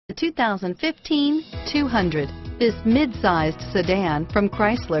The 2015 200. This mid-sized sedan from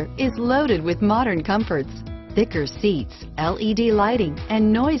Chrysler is loaded with modern comforts. Thicker seats, LED lighting,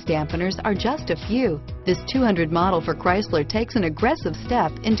 and noise dampeners are just a few. This 200 model for Chrysler takes an aggressive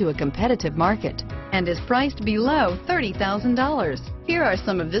step into a competitive market and is priced below $30,000. Here are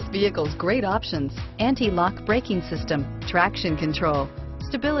some of this vehicle's great options: anti-lock braking system, traction control,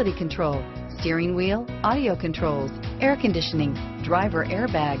 stability control, steering wheel audio controls, air conditioning, driver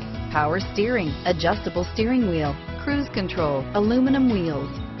airbag, power steering, adjustable steering wheel, cruise control, aluminum wheels,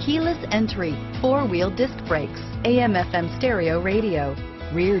 keyless entry, four-wheel disc brakes, AM/FM stereo radio,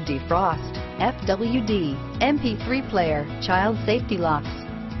 rear defrost, FWD, MP3 player, child safety locks,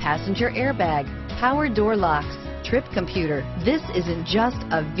 passenger airbag, power door locks, trip computer. This isn't just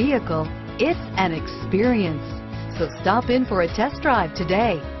a vehicle, it's an experience. So stop in for a test drive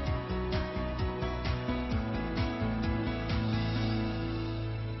today.